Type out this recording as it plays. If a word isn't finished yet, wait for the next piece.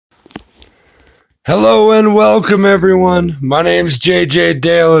Hello and welcome, everyone. My name's JJ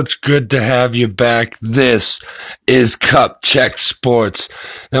Dale. It's good to have you back. This is Cup Check Sports.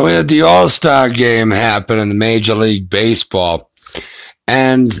 Now, we had the All-Star game happen in the Major League Baseball,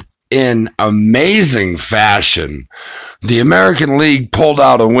 and in amazing fashion, the American League pulled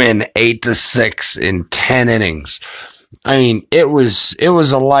out a win 8-6 in 10 innings. I mean, it was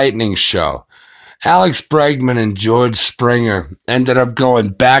a lightning show. Alex Bregman and George Springer ended up going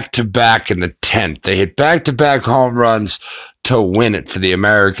back-to-back in the 10th. They hit back-to-back home runs to win it for the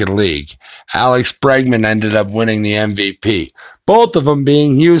American League. Alex Bregman ended up winning the MVP, both of them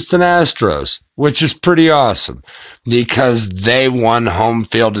being Houston Astros, which is pretty awesome because they won home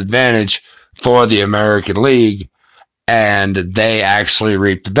field advantage for the American League, and they actually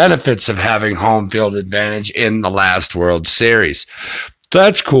reaped the benefits of having home field advantage in the last World Series.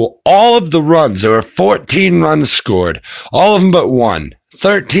 That's cool. All of the runs, there were 14 runs scored, all of them but one.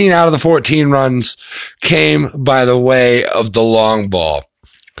 13 out of the 14 runs came by the way of the long ball.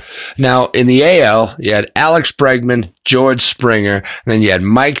 Now, in the AL, you had Alex Bregman, George Springer, and then you had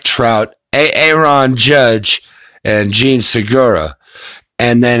Mike Trout, Aaron Judge, and Gene Segura.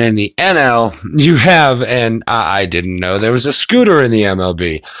 And then in the NL, you have, and I didn't know there was a Scooter in the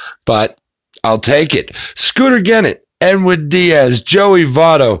MLB, but I'll take it. Scooter Gennett, Edwin Diaz, Joey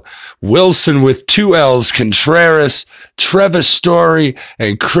Votto, Wilson with two L's, Contreras, Trevor Story,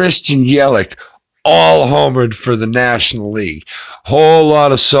 and Christian Yelich all homered for the National League. Whole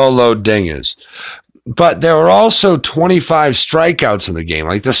lot of solo dingers. But there were also 25 strikeouts in the game.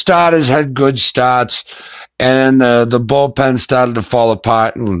 Like, the starters had good starts, and the bullpen started to fall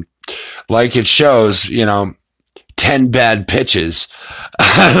apart, and like it shows, 10 bad pitches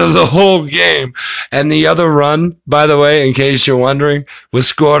out of the whole game. And the other run, by the way, in case you're wondering, was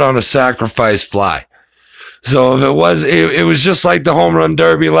scored on a sacrifice fly. So if it was just like the home run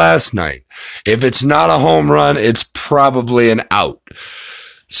derby last night. If it's not a home run, it's probably an out.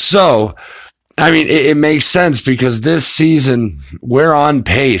 So, I mean, it makes sense because this season we're on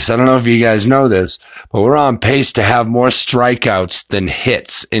pace. I don't know if you guys know this, but we're on pace to have more strikeouts than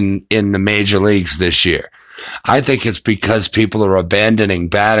hits in the major leagues this year. I think it's because people are abandoning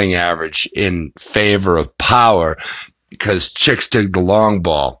batting average in favor of power because chicks dig the long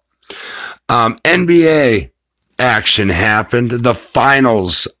ball. NBA action happened, the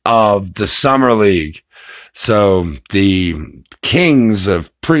finals of the Summer League. So the kings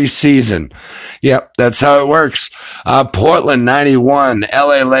of preseason. Yep, that's how it works. Portland 91,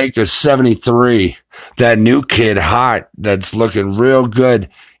 LA Lakers 73. That new kid Hart that's looking real good.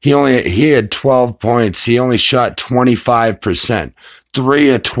 He had 12 points. He only shot 25%, 3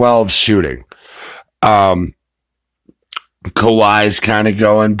 of 12 shooting. Kawhi's kind of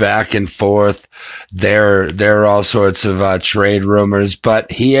going back and forth. There are all sorts of trade rumors,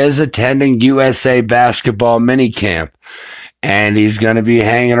 but he is attending USA basketball minicamp, and he's going to be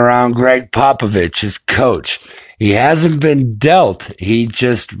hanging around Greg Popovich, his coach. He hasn't been dealt. He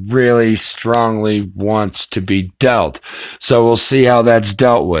just really strongly wants to be dealt. So we'll see how that's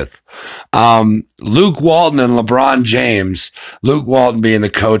dealt with. Luke Walton and LeBron James, Luke Walton being the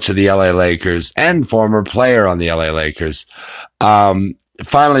coach of the LA Lakers and former player on the LA Lakers,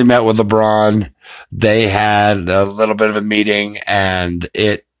 finally met with LeBron. They had a little bit of a meeting, and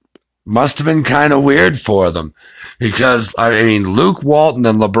it must have been kind of weird for them because, Luke Walton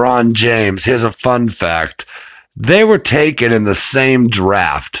and LeBron James, here's a fun fact. They were taken in the same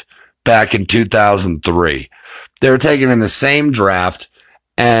draft back in 2003. They were taken in the same draft,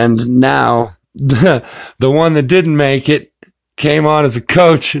 and now the one that didn't make it came on as a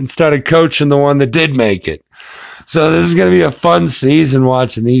coach and started coaching the one that did make it. So this is going to be a fun season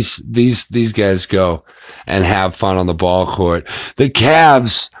watching these guys go and have fun on the ball court. The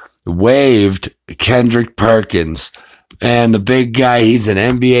Cavs waived Kendrick Perkins. And the big guy, he's an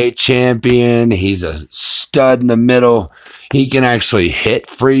NBA champion. He's a stud in the middle. He can actually hit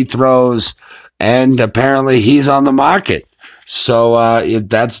free throws. And apparently he's on the market. So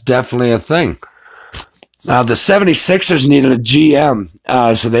that's definitely a thing. Now, the 76ers needed a GM.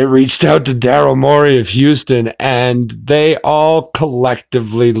 So they reached out to Daryl Morey of Houston. And they all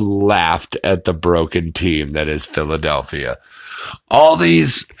collectively laughed at the broken team that is Philadelphia. All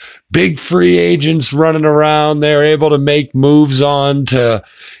these big free agents running around, they're able to make moves on to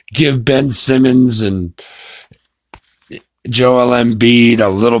give Ben Simmons and Joel Embiid a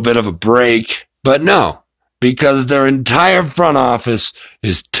little bit of a break. But no, because their entire front office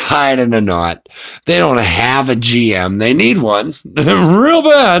is tied in a knot. They don't have a GM. They need one real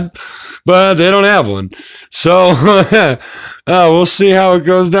bad, but they don't have one. So we'll see how it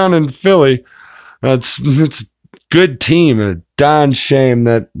goes down in Philly. It's good team. A darn shame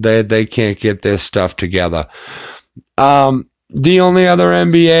that they can't get their stuff together. The only other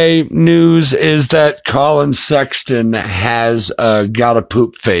NBA news is that Collin Sexton has got a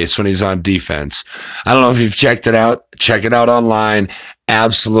poop face when he's on defense. I don't know if you've checked it out. Check it out online.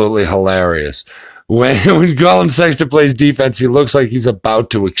 Absolutely hilarious. When Collin Sexton plays defense, he looks like he's about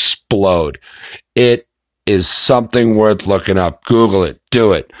to explode. It is something worth looking up. Google it.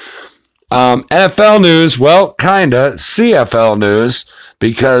 Do it. NFL news, well, kinda. CFL news,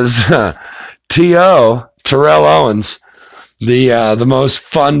 because Terrell Owens, the most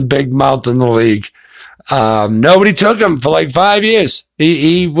fun big mouth in the league. Nobody took him for like 5 years.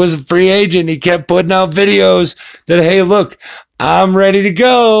 He was a free agent. He kept putting out videos that, hey, look, I'm ready to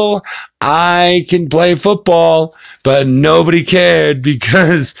go. I can play football, but nobody cared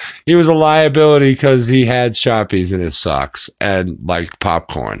because he was a liability because he had Sharpies in his socks and liked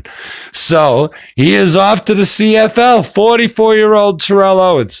popcorn. So he is off to the CFL. 44-year-old Terrell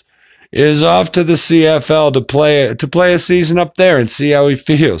Owens is off to the CFL to play a season up there and see how he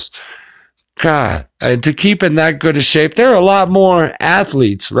feels. God, to keep in that good a shape, there are a lot more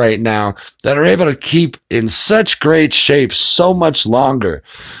athletes right now that are able to keep in such great shape so much longer.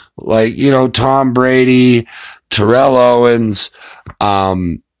 Like, Tom Brady, Terrell Owens,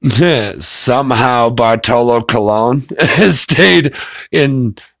 somehow Bartolo Colon has stayed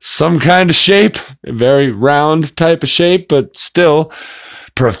in some kind of shape, a very round type of shape, but still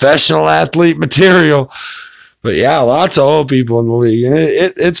professional athlete material. But yeah, lots of old people in the league. And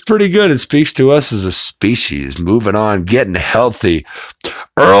it's pretty good. It speaks to us as a species. Moving on, getting healthy.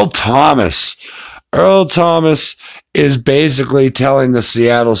 Earl Thomas is basically telling the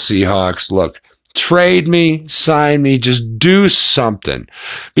Seattle Seahawks, look, trade me, sign me, just do something.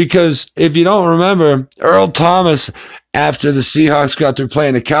 Because if you don't remember, Earl Thomas, after the Seahawks got through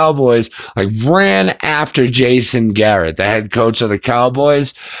playing the Cowboys, ran after Jason Garrett, the head coach of the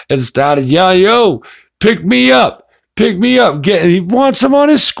Cowboys, and started yelling, yo, pick me up. He wants him on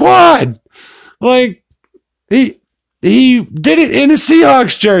his squad. Like, he did it in a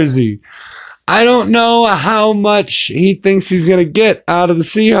Seahawks jersey. I don't know how much he thinks he's going to get out of the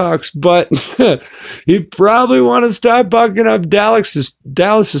Seahawks, but he probably want to start bucking up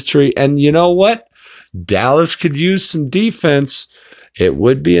Dallas's tree. And you know what? Dallas could use some defense. It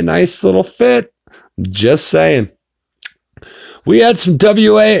would be a nice little fit. Just saying. We had some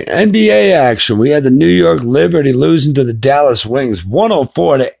NBA action. We had the New York Liberty losing to the Dallas Wings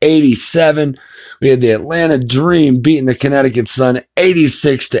 104-87. We had the Atlanta Dream beating the Connecticut Sun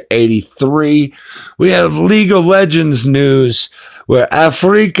 86-83. We have League of Legends news where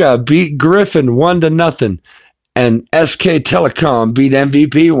Africa beat Griffin 1-0 and SK Telecom beat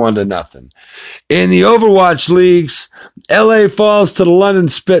MVP 1-0. In the Overwatch leagues, LA falls to the London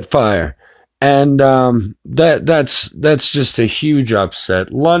Spitfire. And that's just a huge upset.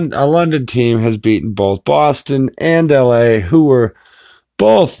 A London team has beaten both Boston and LA, who were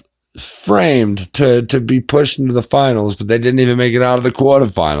both framed to be pushed into the finals, but they didn't even make it out of the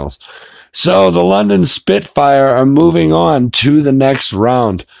quarterfinals. So the London Spitfire are moving on to the next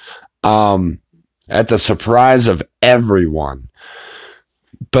round, at the surprise of everyone.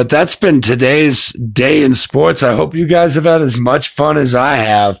 But that's been today's day in sports. I hope you guys have had as much fun as I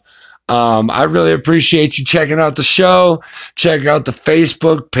have. I really appreciate you checking out the show. Check out the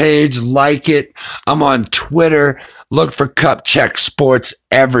Facebook page, like it. I'm on Twitter. Look for Cup Check Sports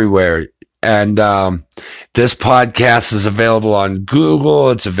everywhere. And this podcast is available on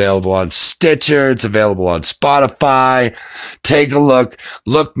Google. It's available on Stitcher. It's available on Spotify. Take a look.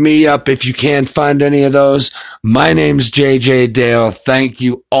 Look me up if you can't find any of those. My name's JJ Dale. Thank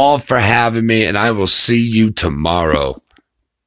you all for having me, and I will see you tomorrow.